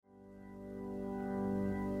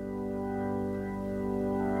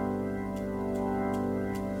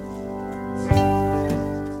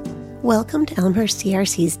Welcome to Elmhurst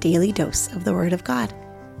CRC's Daily Dose of the Word of God.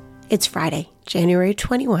 It's Friday, January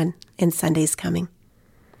 21, and Sunday's coming.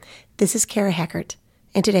 This is Kara Hackert,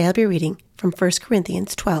 and today I'll be reading from 1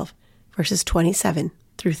 Corinthians 12, verses 27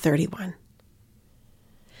 through 31.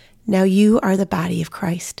 Now you are the body of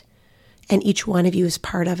Christ, and each one of you is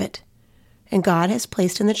part of it. And God has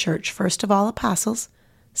placed in the church first of all apostles,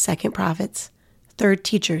 second prophets, third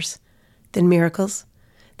teachers, then miracles,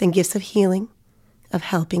 then gifts of healing, of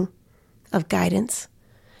helping, of guidance,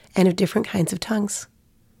 and of different kinds of tongues.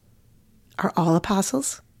 Are all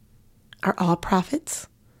apostles? Are all prophets?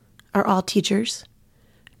 Are all teachers?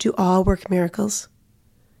 Do all work miracles?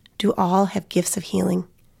 Do all have gifts of healing?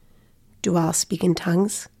 Do all speak in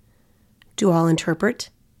tongues? Do all interpret?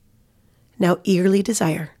 Now eagerly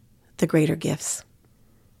desire the greater gifts.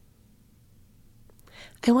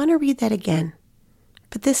 I want to read that again,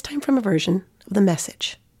 but this time from a version of the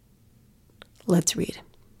Message. Let's read.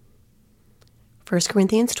 1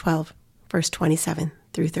 Corinthians 12, verse 27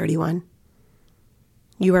 through 31.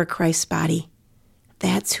 You are Christ's body.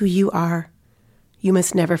 That's who you are. You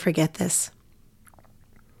must never forget this.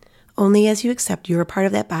 Only as you accept you are part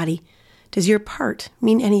of that body does your part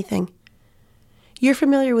mean anything. You're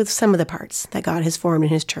familiar with some of the parts that God has formed in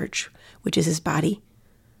His church, which is His body: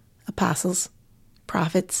 apostles,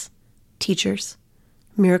 prophets, teachers,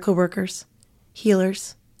 miracle workers,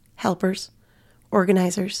 healers, helpers,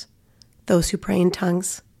 organizers, those who pray in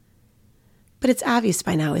tongues. But it's obvious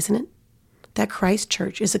by now, isn't it, that Christ's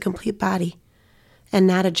church is a complete body and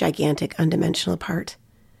not a gigantic undimensional part.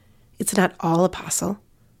 It's not all apostle,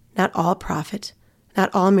 not all prophet,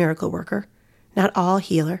 not all miracle worker, not all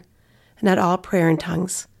healer, not all prayer in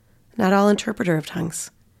tongues, not all interpreter of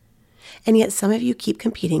tongues. And yet some of you keep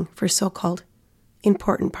competing for so-called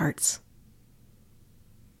important parts.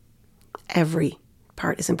 Every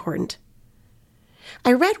part is important.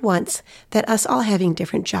 I read once that us all having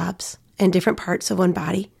different jobs and different parts of one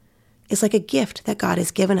body is like a gift that God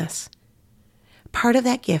has given us. Part of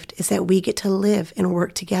that gift is that we get to live and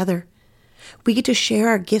work together. We get to share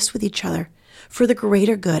our gifts with each other for the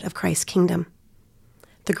greater good of Christ's kingdom,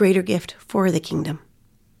 the greater gift for the kingdom.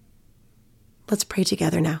 Let's pray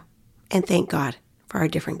together now and thank God for our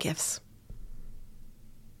different gifts.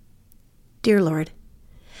 Dear Lord,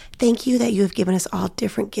 thank you that you have given us all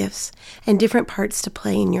different gifts and different parts to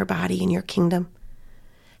play in your body and your kingdom.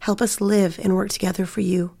 Help us live and work together for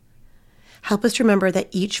you. Help us remember that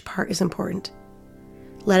each part is important.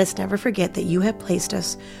 Let us never forget that you have placed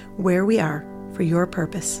us where we are for your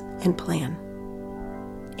purpose and plan.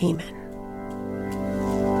 Amen.